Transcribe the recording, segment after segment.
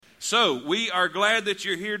So we are glad that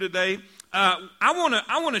you're here today. I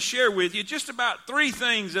want to share with you just about three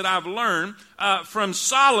things that I've learned from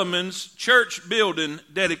Solomon's church building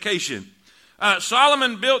dedication.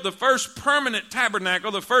 Solomon built the first permanent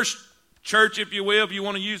tabernacle, the first church, if you will, if you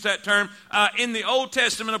want to use that term, in the Old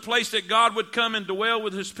Testament, a place that God would come and dwell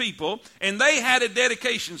with his people. And they had a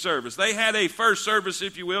dedication service. They had a first service,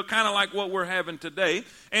 if you will, kind of like what we're having today.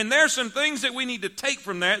 And there's some things that we need to take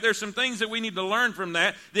from that. There's some things that we need to learn from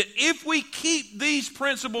that if we keep these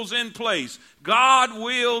principles in place, God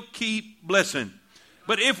will keep blessing.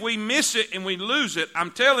 But if we miss it and we lose it,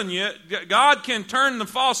 I'm telling you, God can turn the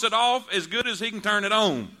faucet off as good as he can turn it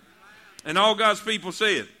on. And all God's people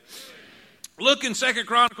said. Look in 2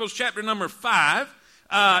 Chronicles chapter number 5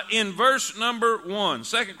 in verse number 1.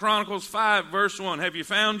 2 Chronicles 5 verse 1. Have you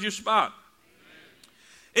found your spot?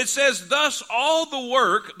 It says, thus all the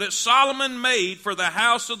work that Solomon made for the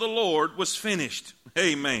house of the Lord was finished.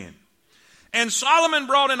 Amen. And Solomon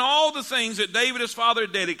brought in all the things that David his father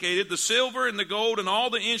had dedicated, the silver and the gold and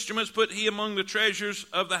all the instruments put he among the treasures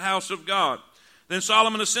of the house of God. Then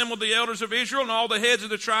Solomon assembled the elders of Israel and all the heads of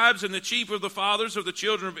the tribes and the chief of the fathers of the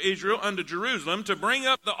children of Israel unto Jerusalem to bring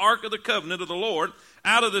up the ark of the covenant of the Lord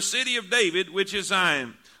out of the city of David, which is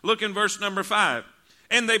Zion. Look in verse number 5.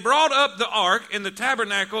 And they brought up the ark in the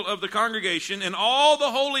tabernacle of the congregation and all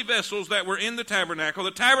the holy vessels that were in the tabernacle.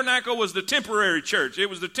 The tabernacle was the temporary church. It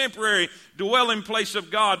was the temporary dwelling place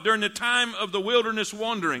of God during the time of the wilderness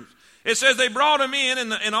wanderings. It says they brought them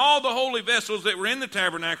in and all the holy vessels that were in the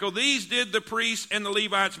tabernacle. These did the priests and the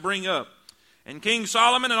Levites bring up. And King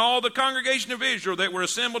Solomon and all the congregation of Israel that were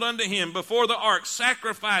assembled unto him before the ark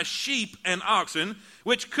sacrificed sheep and oxen,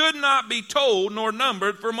 which could not be told nor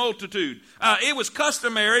numbered for multitude. It was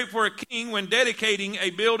customary for a king when dedicating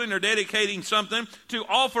a building or dedicating something to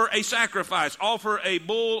offer a sacrifice, offer a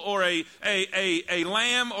bull or a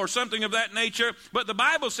lamb or something of that nature. But the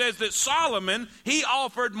Bible says that Solomon, he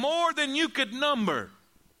offered more than you could number.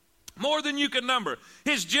 More than you can number.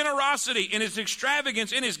 His generosity and his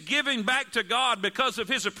extravagance in his giving back to God because of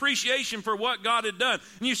his appreciation for what God had done.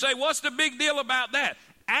 And you say, what's the big deal about that?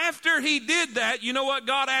 After he did that, you know what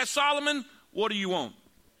God asked Solomon? What do you want?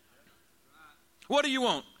 What do you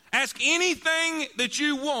want? Ask anything that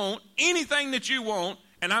you want,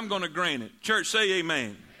 and I'm going to grant it. Church, say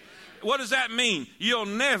amen. What does that mean? You'll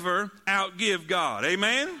never outgive God.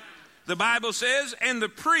 Amen? The Bible says, and the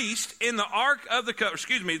priest in the ark of the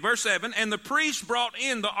covenant, verse 7, and the priest brought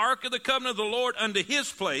in the ark of the covenant of the Lord unto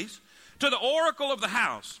his place, to the oracle of the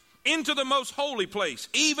house, into the most holy place,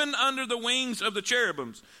 even under the wings of the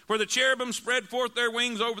cherubims. For the cherubims spread forth their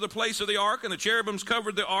wings over the place of the ark, and the cherubims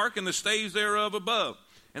covered the ark and the staves thereof above.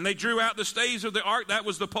 And they drew out the staves of the ark, that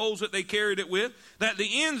was the poles that they carried it with, that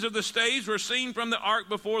the ends of the staves were seen from the ark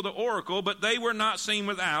before the oracle, but they were not seen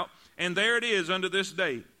without, and there it is unto this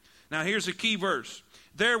day. Now here's a key verse.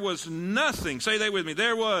 There was nothing, say that with me,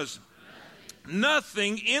 there was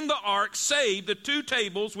nothing in the ark save the two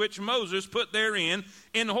tables which Moses put therein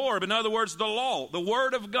in Horeb. In other words, the law, the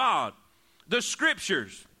word of God, the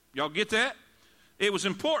scriptures. Y'all get that? It was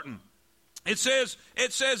important. It says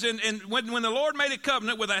when the Lord made a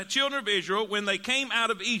covenant with the children of Israel when they came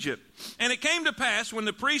out of Egypt. And it came to pass when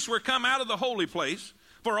the priests were come out of the holy place,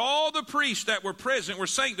 for all the priests that were present were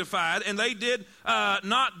sanctified, and they did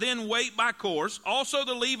not then wait by course. Also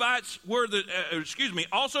the Levites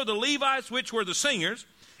also the Levites which were the singers,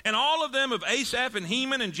 and all of them of Asaph and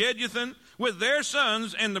Heman and Jeduthun, with their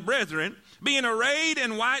sons and the brethren, being arrayed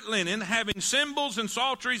in white linen, having cymbals and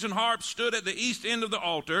psalteries and harps, stood at the east end of the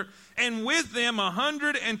altar, and with them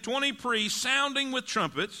 120 priests sounding with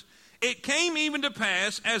trumpets. It came even to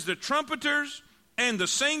pass, as the trumpeters and the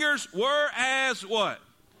singers were as what?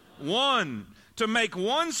 One, to make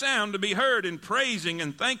one sound to be heard in praising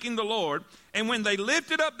and thanking the Lord. And when they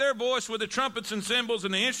lifted up their voice with the trumpets and cymbals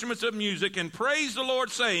and the instruments of music, and praised the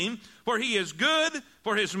Lord, saying, for he is good,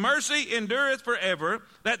 for his mercy endureth forever,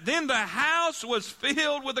 that then the house was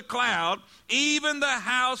filled with a cloud, even the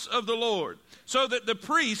house of the Lord, so that the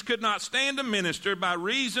priest could not stand to minister by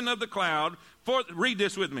reason of the cloud. Read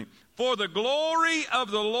this with me. For the glory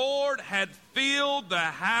of the Lord had filled the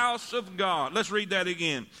house of God. Let's read that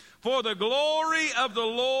again. For the glory of the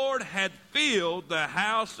Lord had filled the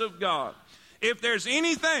house of God. If there's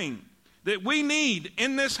anything that we need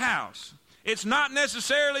in this house, it's not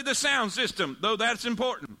necessarily the sound system, though that's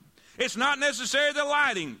important. It's not necessarily the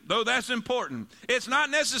lighting, though that's important. It's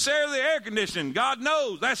not necessarily the air conditioning. God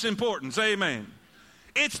knows that's important. Say amen.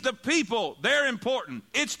 It's the people, they're important.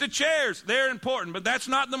 It's the chairs, they're important. But that's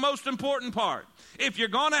not the most important part. If you're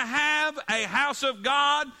going to have a house of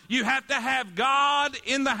God, you have to have God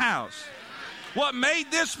in the house. What made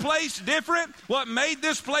this place different? What made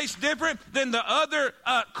this place different than the other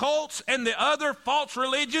cults and the other false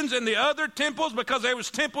religions and the other temples? Because there was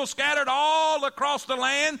temples scattered all across the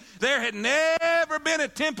land. There had never been a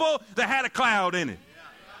temple that had a cloud in it.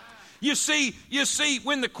 You see,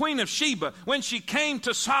 when the Queen of Sheba, when she came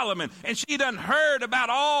to Solomon, and she done heard about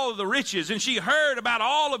all the riches, and she heard about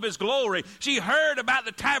all of his glory, she heard about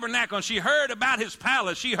the tabernacle, and she heard about his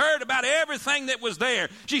palace, she heard about everything that was there.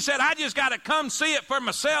 She said, I just got to come see it for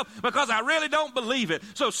myself because I really don't believe it.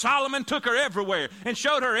 So Solomon took her everywhere and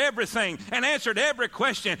showed her everything and answered every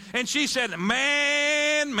question. And she said,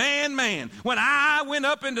 man, when I went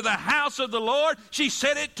up into the house of the Lord, she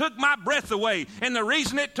said it took my breath away. And the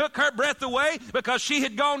reason it took her breath away, because she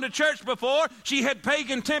had gone to church before, she had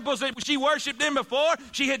pagan temples that she worshiped in before,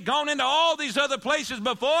 she had gone into all these other places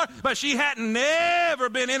before, but she hadn't never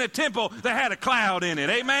been in a temple that had a cloud in it.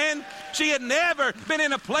 Amen? She had never been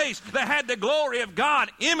in a place that had the glory of God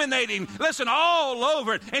emanating, listen, all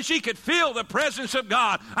over it, and she could feel the presence of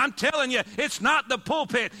God. I'm telling you, it's not the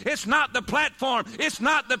pulpit, it's not the platform, it's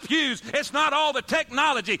not the pews, it's not all the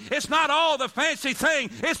technology, it's not all the fancy thing,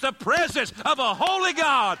 it's the presence of a holy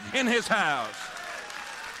God in his house.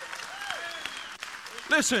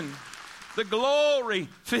 Listen, the glory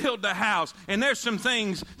filled the house. And there's some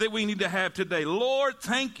things that we need to have today. Lord,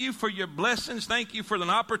 thank you for your blessings. Thank you for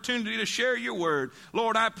an opportunity to share your word.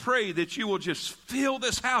 Lord, I pray that you will just fill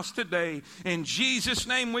this house today. In Jesus'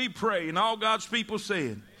 name we pray. And all God's people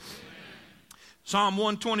said. Psalm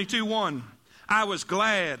 122:1. I was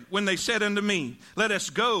glad when they said unto me, let us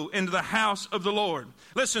go into the house of the Lord.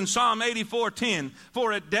 Listen, Psalm 84:10.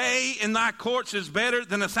 For a day in thy courts is better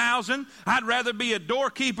than 1,000. I'd rather be a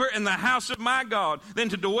doorkeeper in the house of my God than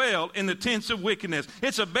to dwell in the tents of wickedness.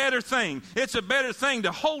 It's a better thing. It's a better thing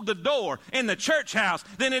to hold the door in the church house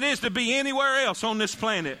than it is to be anywhere else on this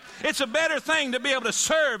planet. It's a better thing to be able to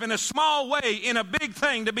serve in a small way in a big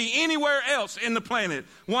thing to be anywhere else in the planet.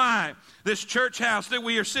 Why? This church house that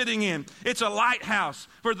we are sitting in, it's a lighthouse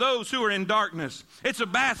for those who are in darkness. It's a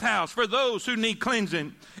bathhouse for those who need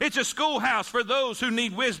cleansing. It's a schoolhouse for those who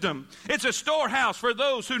need wisdom. It's a storehouse for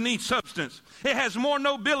those who need substance. It has more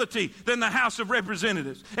nobility than the House of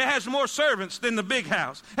Representatives. It has more servants than the big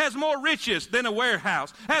house. It has more riches than a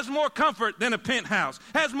warehouse. It has more comfort than a penthouse.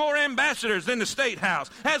 It has more ambassadors than the state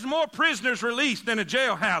house. It has more prisoners released than a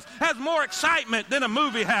jailhouse. It has more excitement than a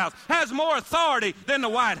movie house. It has more authority than the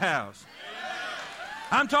White House.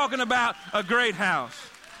 I'm talking about a great house.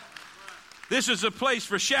 This is a place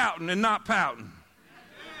for shouting and not pouting.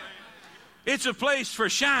 It's a place for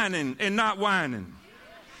shining and not whining.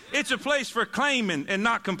 It's a place for claiming and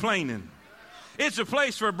not complaining. It's a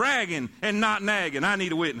place for bragging and not nagging. I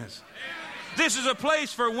need a witness. This is a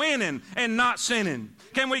place for winning and not sinning.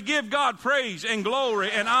 Can we give God praise and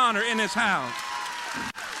glory and honor in His house?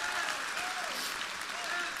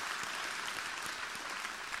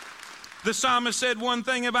 The psalmist said, one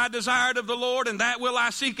thing have I desired of the Lord, and that will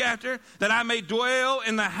I seek after, that I may dwell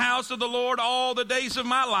in the house of the Lord all the days of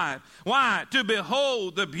my life. Why? To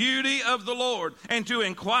behold the beauty of the Lord and to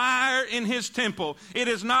inquire in His temple. It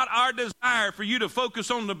is not our desire for you to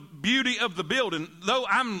focus on the beauty of the building, though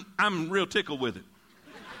I'm real tickled with it.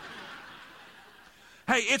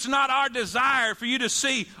 Hey, it's not our desire for you to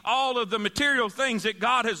see all of the material things that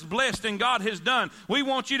God has blessed and God has done. We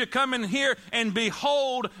want you to come in here and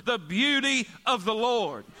behold the beauty of the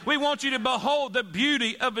Lord. We want you to behold the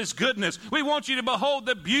beauty of His goodness. We want you to behold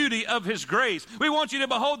the beauty of His grace. We want you to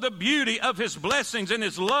behold the beauty of His blessings and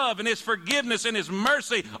His love and His forgiveness and His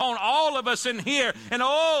mercy on all of us in here. And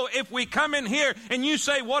oh, if we come in here and you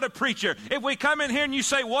say, what a preacher. If we come in here and you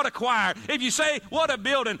say, what a choir. If you say, what a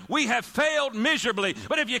building. We have failed miserably.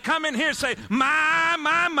 But if you come in here and say,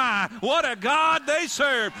 my, what a God they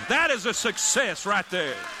serve, that is a success right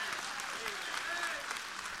there.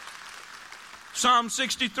 Psalm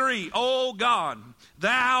 63, O God,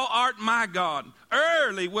 Thou art my God.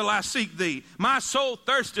 Early will I seek Thee. My soul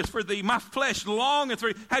thirsteth for Thee. My flesh longeth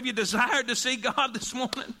for Thee. Have you desired to see God this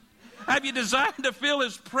morning? Have you desired to feel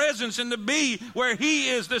His presence and to be where He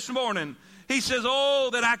is this morning? He says, oh,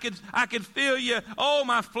 that I could feel you. Oh,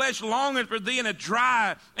 my flesh longeth for Thee in a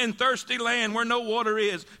dry and thirsty land where no water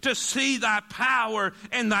is, to see Thy power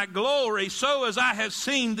and Thy glory, so as I have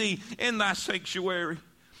seen Thee in Thy sanctuary.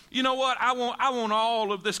 You know what? I want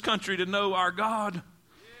all of this country to know our God.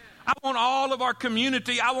 I want all of our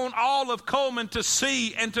community, I want all of Coleman to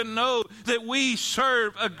see and to know that we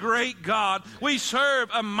serve a great God. We serve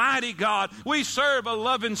a mighty God. We serve a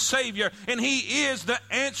loving Savior. And He is the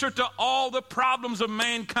answer to all the problems of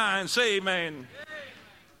mankind. Say amen.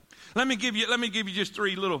 Let me give you just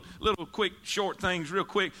three little quick short things real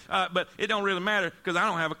quick. But it don't really matter because I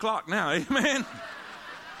don't have a clock now. Amen.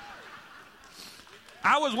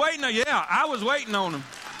 I was waiting on them.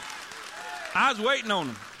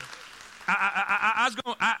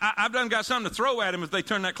 I've done got something to throw at them if they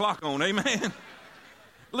turn that clock on. Amen.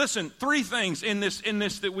 Listen, three things in this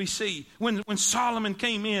that we see. When Solomon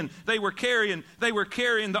came in, they were carrying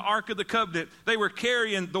the Ark of the Covenant. They were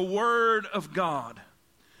carrying the Word of God.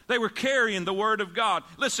 They were carrying the Word of God.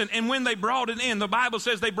 Listen, and when they brought it in, the Bible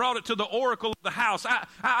says they brought it to the oracle of the house.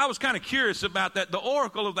 I was kind of curious about that, the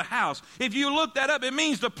oracle of the house. If you look that up, it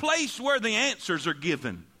means the place where the answers are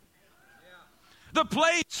given. The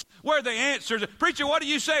place where the answers are. Preacher, what are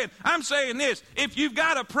you saying? I'm saying this. If you've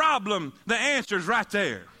got a problem, the answer's right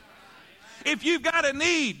there. If you've got a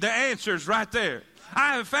need, the answer's right there.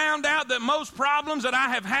 I have found out that most problems that I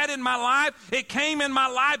have had in my life, it came in my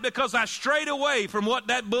life because I strayed away from what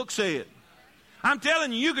that book said. I'm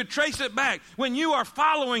telling you, you could trace it back. When you are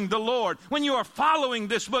following the Lord, when you are following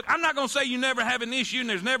this book, I'm not going to say you never have an issue and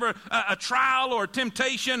there's never a trial or a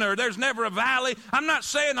temptation or there's never a valley. I'm not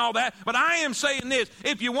saying all that, but I am saying this.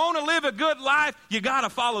 If you want to live a good life, you got to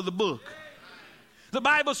follow the book. The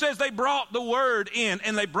Bible says they brought the Word in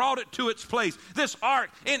and they brought it to its place. This ark,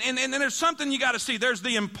 and there's something you got to see. There's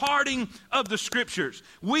the imparting of the Scriptures.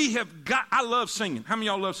 I love singing. How many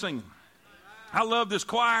of y'all love singing? I love this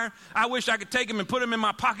choir. I wish I could take them and put them in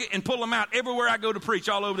my pocket and pull them out everywhere I go to preach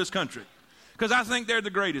all over this country. Because I think they're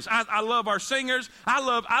the greatest. I love our singers. I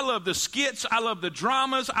love the skits. I love the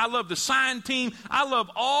dramas. I love the sign team. I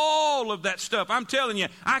love all of that stuff. I'm telling you,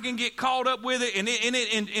 I can get caught up with it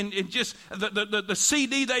and just the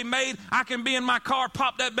CD they made. I can be in my car,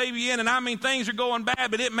 pop that baby in, and I mean things are going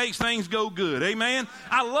bad, but it makes things go good. Amen.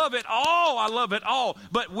 I love it all. I love it all.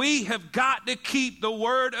 But we have got to keep the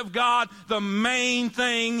Word of God the main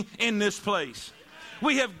thing in this place.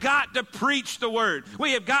 We have got to preach the Word.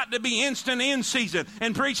 We have got to be instant in season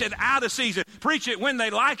and preach it out of season. Preach it when they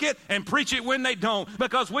like it and preach it when they don't.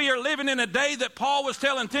 Because we are living in a day that Paul was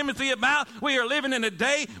telling Timothy about. We are living in a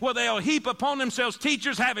day where they'll heap upon themselves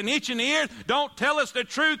teachers having itching ears. Don't tell us the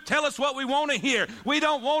truth. Tell us what we want to hear. We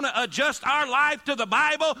don't want to adjust our life to the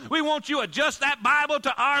Bible. We want you to adjust that Bible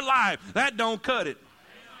to our life. That don't cut it.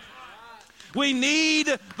 We need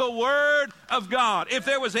the Word of God. If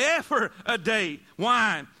there was ever a day,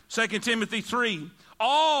 why? 2 Timothy 3,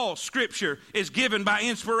 all Scripture is given by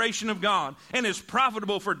inspiration of God and is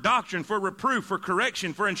profitable for doctrine, for reproof, for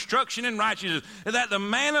correction, for instruction in righteousness, that the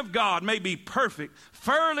man of God may be perfect,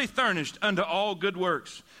 thoroughly furnished unto all good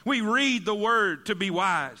works. We read the Word to be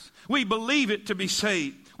wise. We believe it to be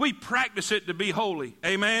saved. We practice it to be holy.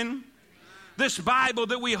 Amen? This Bible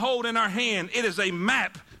that we hold in our hand, it is a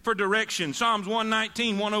map for direction. Psalms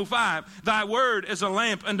 119, 105. Thy word is a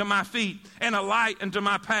lamp unto my feet and a light unto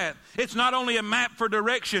my path. It's not only a map for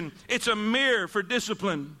direction, it's a mirror for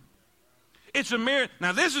discipline. It's a mirror.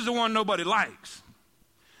 Now this is the one nobody likes.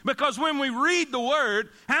 Because when we read the Word,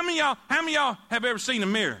 how many of y'all have ever seen a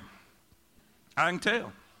mirror? I can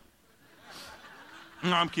tell.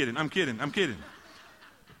 No, I'm kidding. How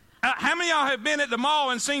many of y'all have been at the mall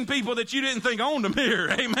and seen people that you didn't think owned a mirror?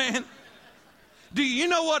 Amen. Do you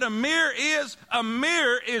know what a mirror is? A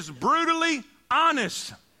mirror is brutally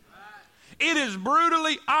honest. It is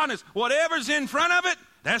brutally honest. Whatever's in front of it,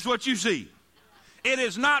 that's what you see. It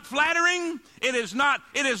is not flattering. It is not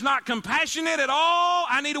compassionate at all.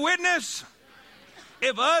 I need a witness.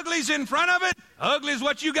 If ugly's in front of it, ugly is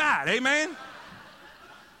what you got. Amen.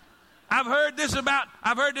 I've heard this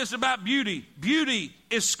about beauty. Beauty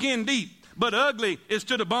is skin deep, but ugly is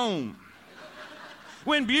to the bone.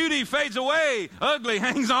 When beauty fades away, ugly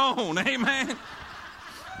hangs on. Amen.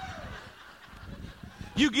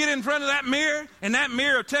 You get in front of that mirror, and that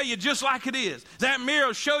mirror will tell you just like it is. That mirror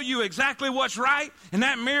will show you exactly what's right, and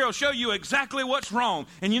that mirror will show you exactly what's wrong.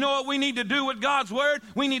 And you know what we need to do with God's Word?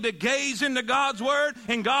 We need to gaze into God's Word,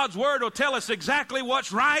 and God's Word will tell us exactly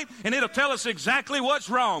what's right, and it'll tell us exactly what's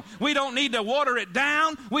wrong. We don't need to water it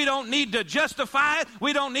down. We don't need to justify it.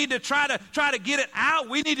 We don't need to try to get it out.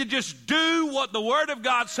 We need to just do what the Word of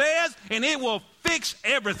God says, and it will fix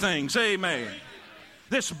everything. Say amen.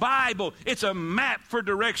 This Bible, it's a map for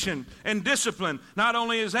direction and discipline. Not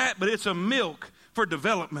only is that, but it's a milk for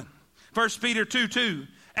development. 1 Peter 2:2,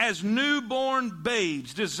 as newborn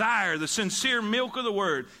babes desire the sincere milk of the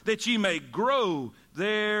Word, that ye may grow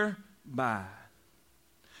thereby.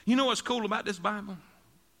 You know what's cool about this Bible?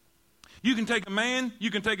 You can take a man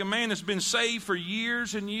that's been saved for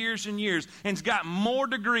years and years and years, and's got more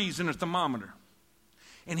degrees than a thermometer.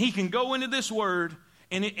 And he can go into this Word,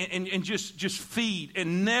 and just feed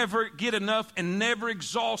and never get enough and never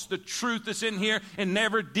exhaust the truth that's in here and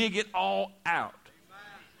never dig it all out.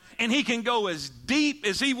 And he can go as deep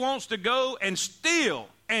as he wants to go and still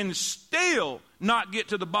not get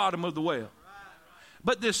to the bottom of the well.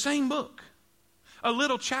 But this same book, a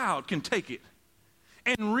little child can take it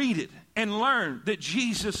and read it and learn that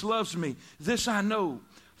Jesus loves me. This I know,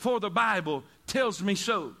 for the Bible tells me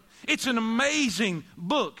so. It's an amazing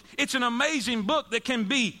book. It's an amazing book that can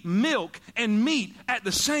be milk and meat at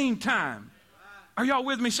the same time. Are y'all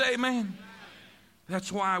with me? Say amen.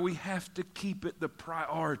 That's why we have to keep it the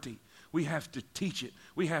priority. We have to teach it.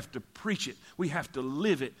 We have to preach it. We have to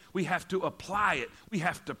live it. We have to apply it. We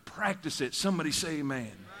have to practice it. Somebody say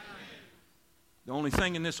amen. The only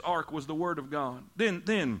thing in this ark was the Word of God. Then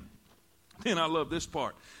I love this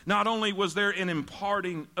part. Not only was there an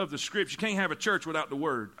imparting of the Scripture. You can't have a church without the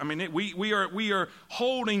Word. I mean, we are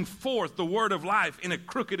holding forth the Word of life in a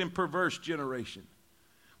crooked and perverse generation.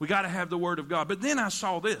 We got to have the Word of God. But then I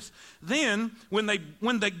saw this. Then when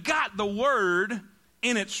they got the Word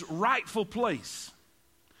in its rightful place,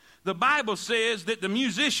 the Bible says that the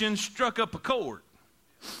musicians struck up a chord.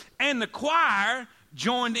 And the choir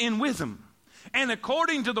joined in with them. And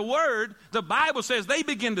according to the Word, the Bible says they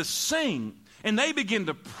begin to sing. And they begin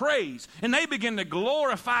to praise. And they begin to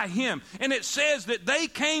glorify Him. And it says that they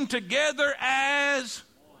came together as...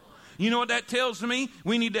 You know what that tells me?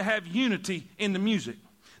 We need to have unity in the music.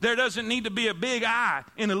 There doesn't need to be a big I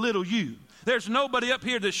in a little you. There's nobody up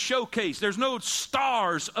here to showcase. There's no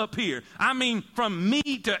stars up here. I mean, from me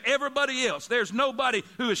to everybody else. There's nobody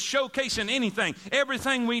who is showcasing anything.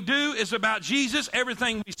 Everything we do is about Jesus.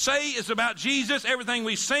 Everything we say is about Jesus. Everything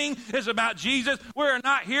we sing is about Jesus. We're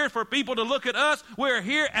not here for people to look at us. We're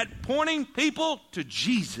here at pointing people to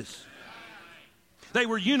Jesus. They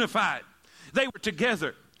were unified. They were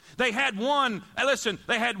together. They had one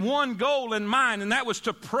goal in mind, and that was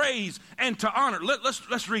to praise and to honor.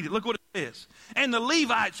 Let's read it. Look what it says. And the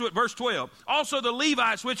Levites, verse 12, also the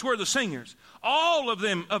Levites, which were the singers, all of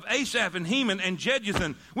them of Asaph and Heman and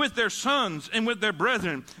Jeduthun, with their sons and with their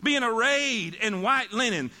brethren, being arrayed in white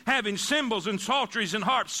linen, having cymbals and psalteries and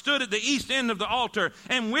harps, stood at the east end of the altar,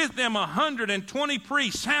 and with them 120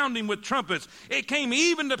 priests sounding with trumpets. It came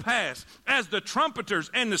even to pass, as the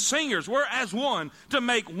trumpeters and the singers were as one, to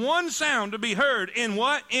make one sound to be heard in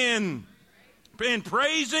what? In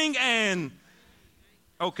praising and...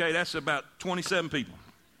 Okay, that's about 27 people.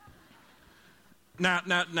 Now,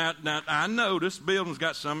 I noticed building's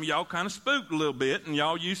got some of y'all kind of spooked a little bit, and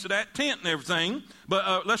y'all used to that tent and everything.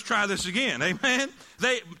 But let's try this again, amen?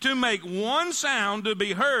 To make one sound to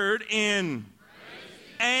be heard in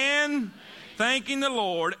and thanking the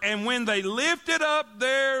Lord. And when they lifted up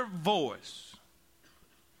their voice,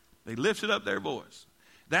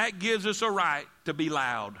 that gives us a right to be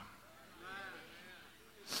loud.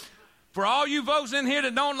 For all you folks in here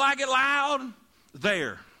that don't like it loud,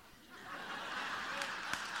 there.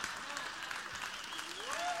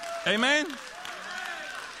 Amen?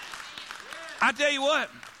 I tell you what,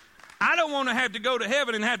 I don't want to have to go to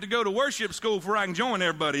heaven and have to go to worship school before I can join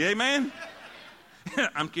everybody. Amen?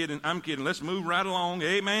 I'm kidding. Let's move right along.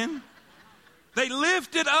 Amen? They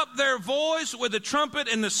lifted up their voice with the trumpet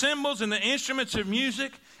and the cymbals and the instruments of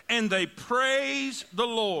music, and they praised the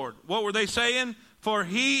Lord. What were they saying? For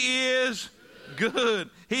He is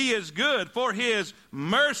good. He is good, for His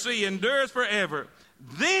mercy endures forever.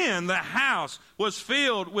 Then the house was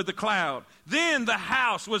filled with the cloud. Then the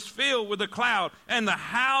house was filled with the cloud, and the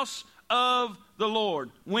house of the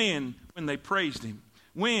Lord. When they praised Him.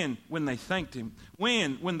 When they thanked Him.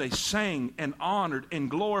 When they sang and honored and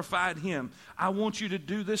glorified Him. I want you to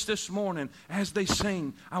do this morning. As they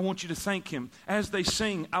sing, I want you to thank Him. As they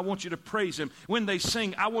sing, I want you to praise Him. When they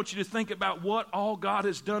sing, I want you to think about what all God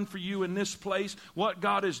has done for you in this place, what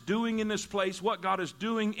God is doing in this place, what God is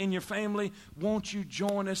doing in your family. Won't you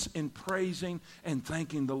join us in praising and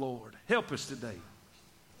thanking the Lord? Help us today.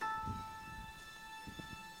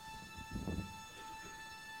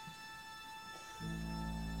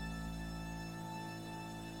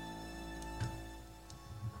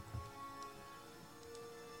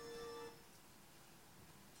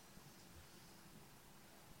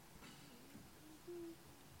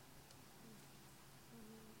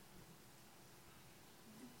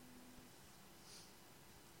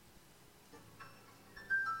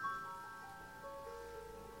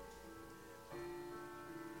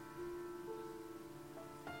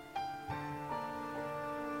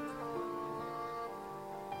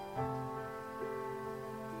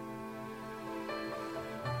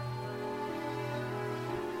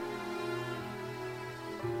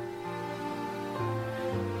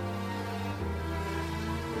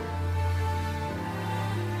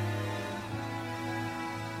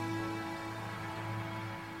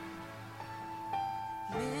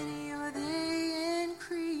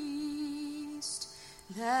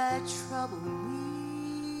 that trouble me.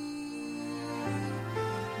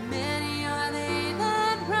 Many are they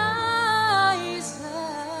that rise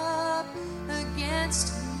up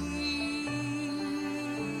against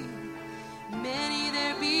me. Many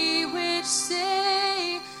there be which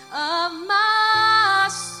say of my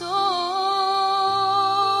soul,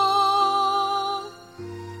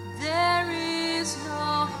 there is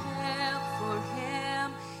no help for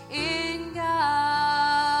him in God.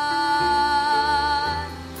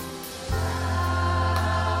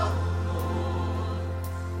 Thou, Lord,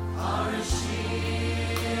 art a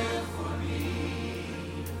shield for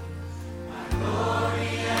me, my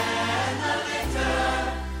glory and the lifter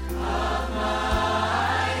of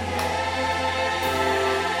my head.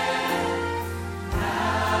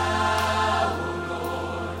 Thou,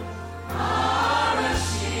 Lord, art a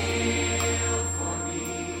shield for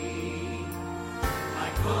me, my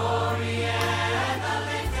glory and the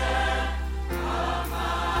lifter of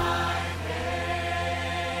my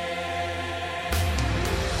head.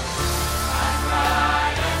 I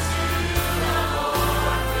cried unto the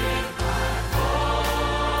Lord with my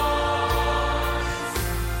voice,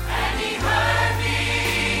 and he heard me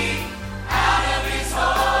out of his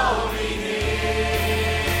holy hill.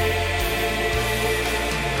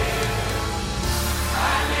 I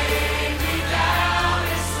laid me down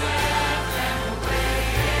and slept and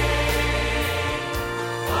awake,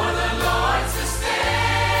 for the Lord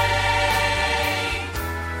sustained,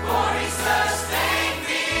 for he sustained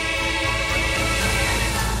me.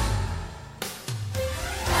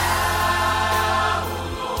 Thou,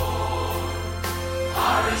 Lord,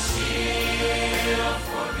 art a shield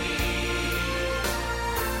for me,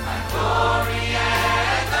 my glory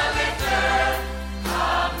and the lifter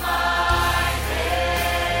of my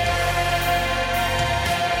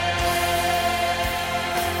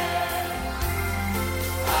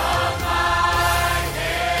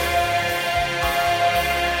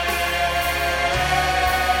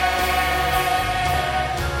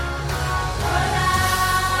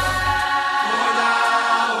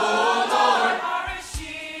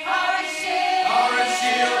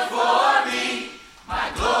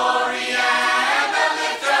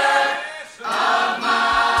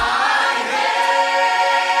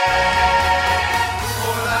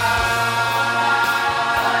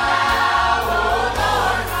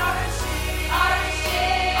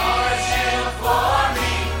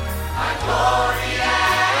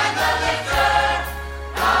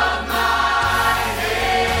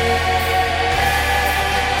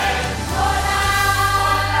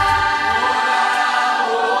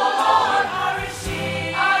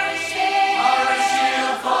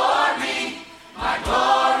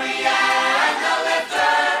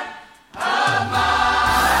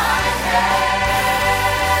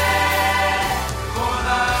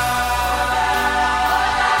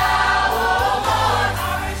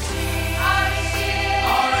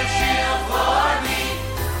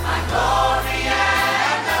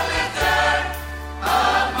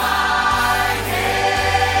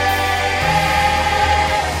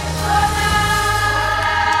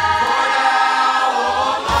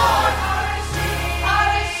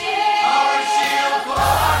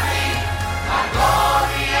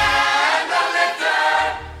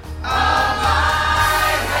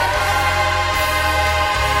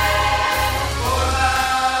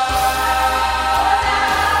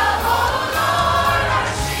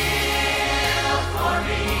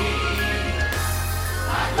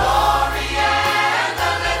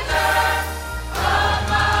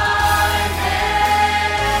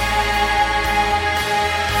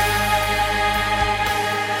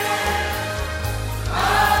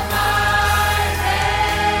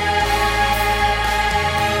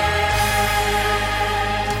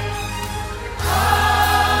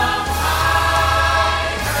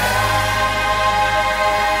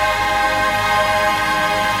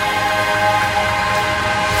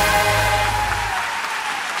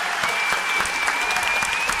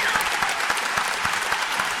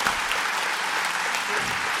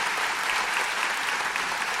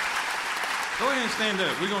Go ahead and stand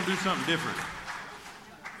up. We're going to do something different.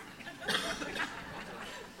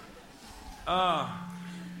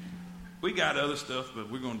 We got other stuff,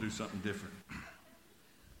 but we're going to do something different.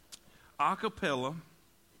 Acapella,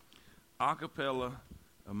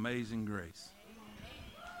 Amazing Grace.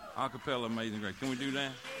 Acapella, Amazing Grace. Can we do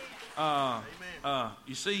that?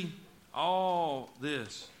 You see, all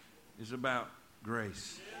this is about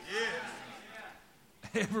grace.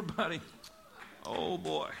 Everybody, oh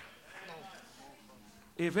boy.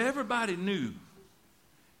 If everybody knew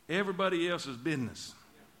everybody else's business,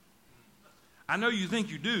 I know you think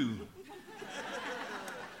you do,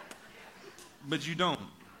 but you don't.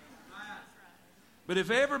 But if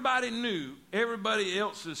everybody knew everybody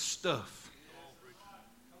else's stuff,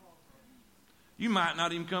 you might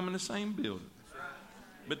not even come in the same building.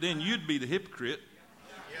 But then you'd be the hypocrite.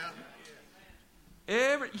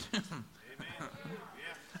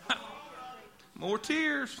 More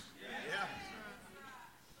tears.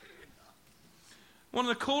 One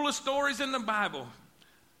of the coolest stories in the Bible,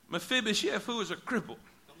 Mephibosheth, who is a cripple.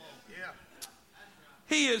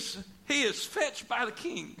 He is fetched by the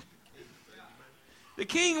king. The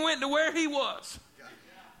king went to where he was,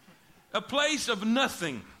 a place of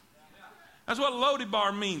nothing. That's what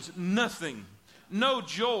Lodebar means, nothing. No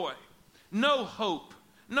joy, no hope,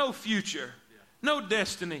 no future, no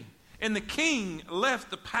destiny. And the king left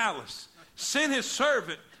the palace, sent his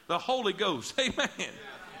servant, the Holy Ghost. Amen.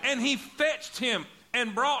 And he fetched him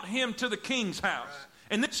and brought him to the king's house.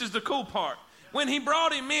 And this is the cool part. When he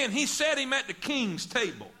brought him in, he set him at the king's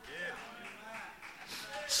table.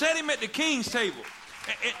 Set him at the king's table.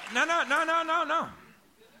 No.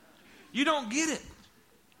 You don't get it.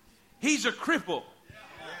 He's a cripple.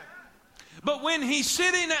 But when he's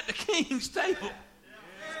sitting at the king's table,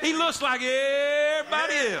 he looks like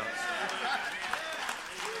everybody else.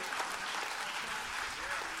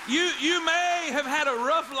 You may have had a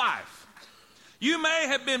rough life. You may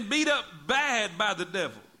have been beat up bad by the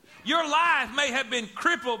devil. Your life may have been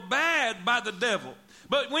crippled bad by the devil.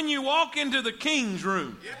 But when you walk into the king's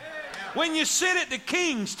room, when you sit at the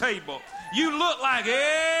king's table, you look like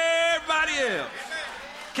everybody else.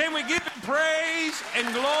 Can we give him praise and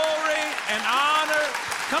glory and honor?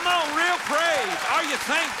 Come on, real praise. Are you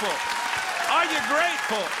thankful? Are you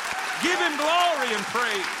grateful? Give him glory and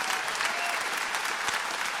praise.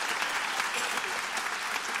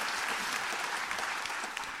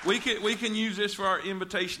 We can use this for our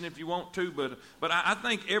invitation if you want to, but I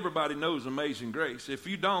think everybody knows Amazing Grace. If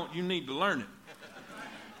you don't, you need to learn it.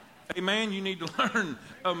 Amen. You need to learn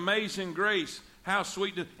Amazing Grace. How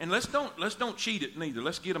sweet. And let's don't cheat it neither.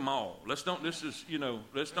 Let's get them all. Let's don't no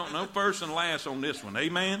first and last on this one.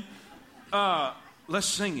 Amen. Let's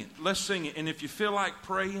sing it. Let's sing it. And if you feel like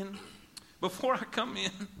praying, before I come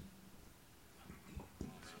in,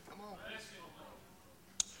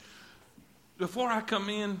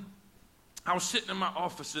 I was sitting in my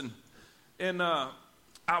office and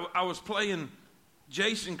I was playing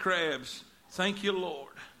Jason Krabs' "Thank You,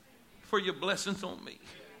 Lord, for Your Blessings on Me."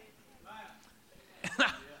 And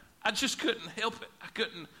I just couldn't help it.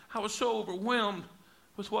 I was so overwhelmed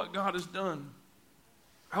with what God has done.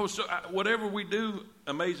 Whatever we do,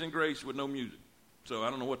 Amazing Grace with no music. So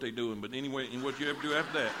I don't know what they're doing, but anyway, and what you ever do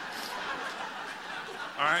after that.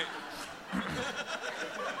 All right.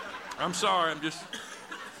 I'm sorry.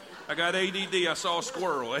 I got ADD. I saw a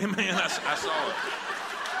squirrel. Amen. I saw it.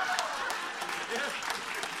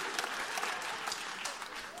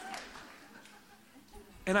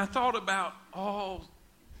 And I thought about all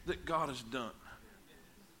that God has done.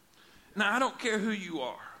 Now, I don't care who you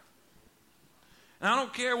are. And I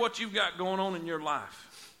don't care what you've got going on in your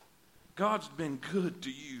life. God's been good to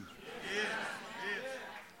you.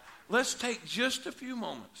 Let's take just a few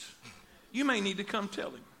moments. You may need to come tell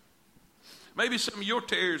him. Maybe some of your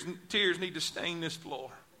tears need to stain this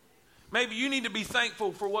floor. Maybe you need to be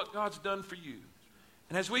thankful for what God's done for you.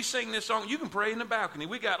 And as we sing this song, you can pray in the balcony.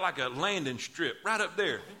 We got like a landing strip right up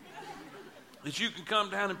there that you can come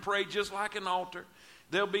down and pray just like an altar.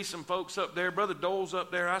 There'll be some folks up there. Brother Dole's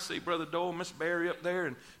up there. I see Brother Dole, Miss Barry up there,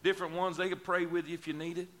 and different ones. They could pray with you if you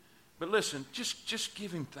need it. But listen, just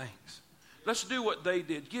give him thanks. Let's do what they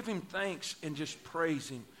did. Give him thanks and just praise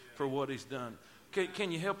him for what he's done.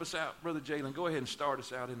 Can you help us out, Brother Jalen? Go ahead and start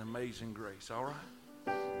us out in Amazing Grace, all right?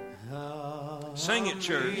 Sing it,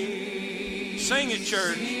 church. Sing it,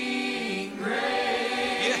 church.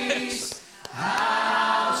 Yes.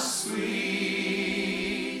 How sweet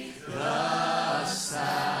the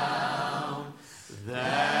sound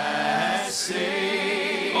that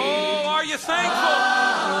saved. Oh, are you thankful?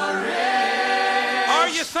 Are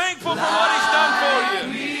you thankful for what he's done for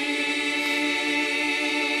you?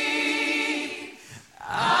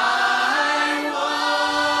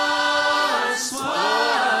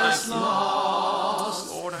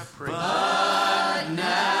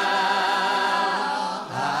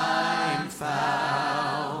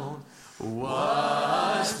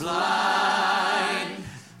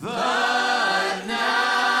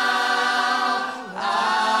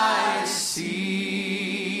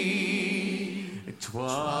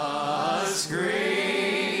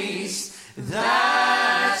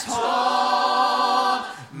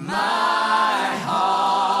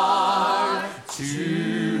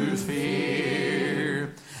 To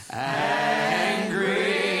fear and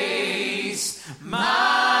grace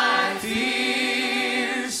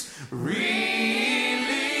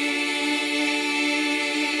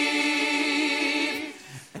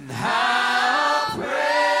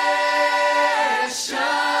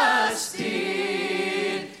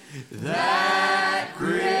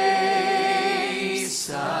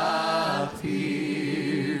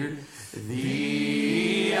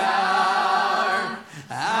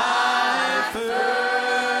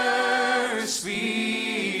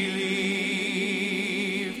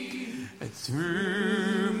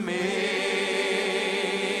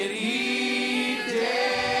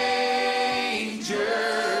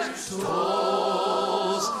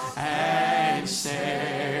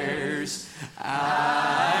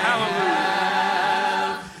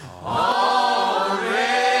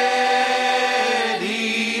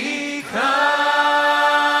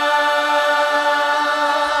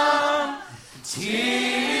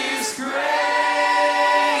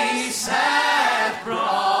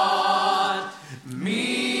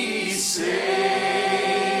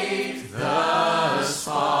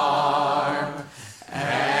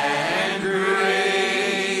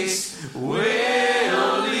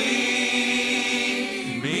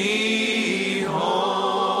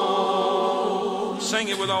Sing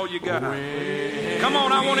it with all you got. Come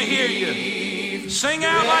on, I want to hear you. Sing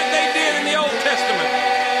out like they did in the Old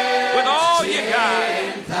Testament. With all you got.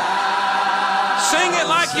 Sing it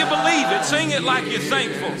like you believe it. Sing it like you're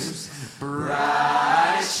thankful.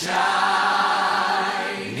 Bright shining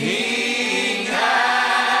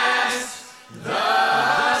as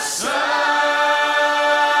the sun.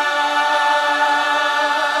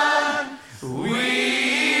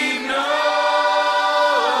 We've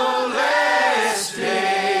no less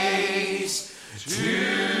days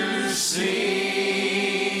to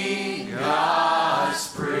sing God's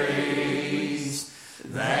praise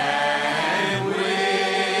than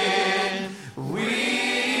when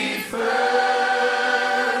we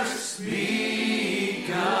first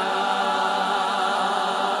begun.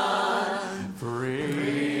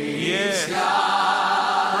 Praise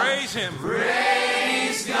God. Praise Him.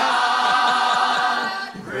 Praise God.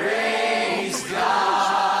 Praise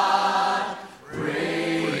God.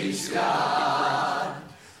 Praise God.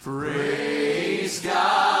 Praise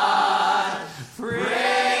God.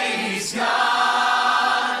 Praise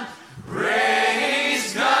God.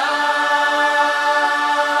 Praise God.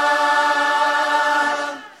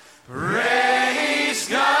 Praise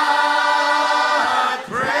God.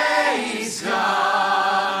 Praise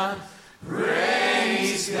God.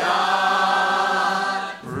 Praise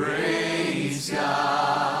God. Praise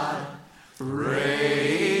God.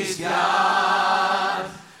 Praise God.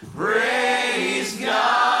 Praise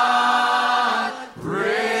God.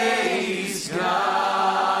 Praise God.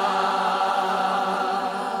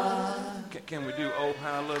 Can we do Oh,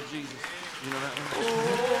 How I Love Jesus? You know that one?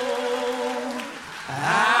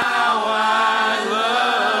 How I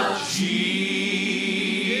love Jesus.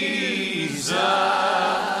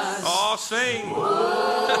 Oh, sing.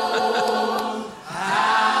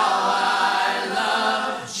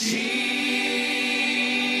 Jesus.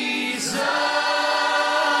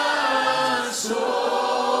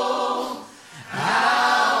 Oh,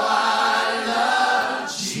 how I love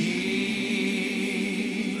Jesus.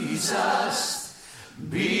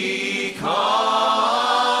 Because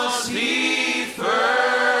He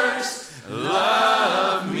first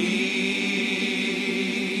loved me.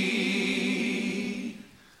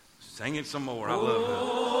 Sing it some more. I love it.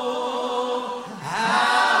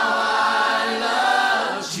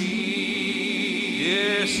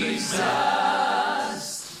 Yes, amen.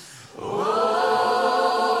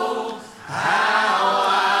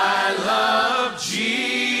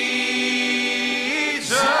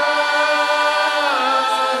 Jesus.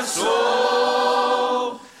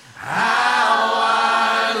 Oh, how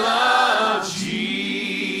I love Jesus.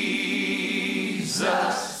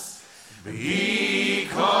 Because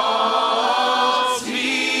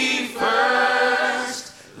He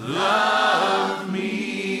first loved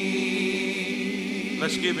me.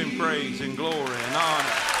 Let's give Him praise and glory and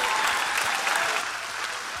honor.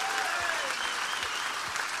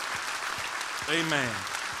 Amen.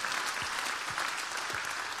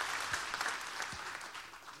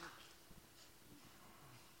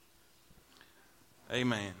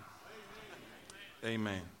 Amen.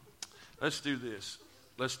 Amen. Let's do this.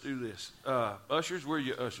 Let's do this. Ushers, where are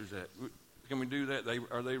your ushers at? Can we do that?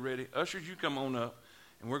 Are they ready? Ushers, you come on up,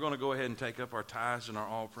 and we're going to go ahead and take up our tithes and our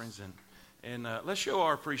offerings, and let's show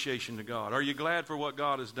our appreciation to God. Are you glad for what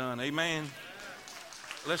God has done? Amen.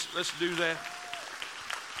 Let's do that.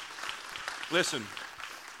 Listen,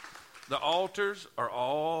 the altars are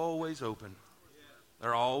always open.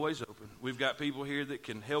 They're always open. We've got people here that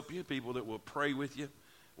can help you, people that will pray with you.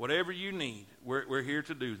 Whatever you need, we're here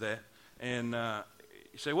to do that. And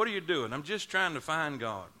you say, what are you doing? I'm just trying to find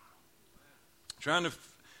God. Trying to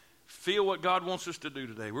feel what God wants us to do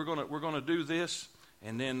today. We're gonna do this,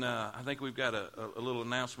 and then I think we've got a little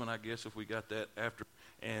announcement, I guess, if we got that after.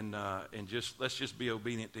 And let's just be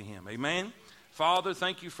obedient to Him. Amen. Father,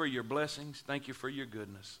 thank you for your blessings. Thank you for your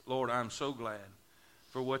goodness. Lord, I'm so glad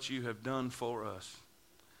for what you have done for us.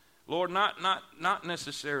 Lord, not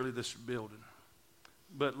necessarily this building,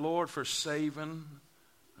 but Lord, for saving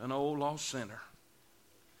an old lost sinner.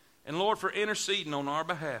 And Lord, for interceding on our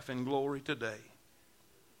behalf in glory today.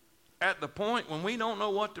 At the point when we don't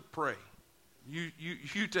know what to pray,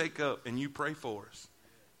 you take up and you pray for us.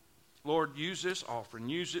 Lord, use this offering.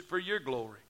 Use it for your glory.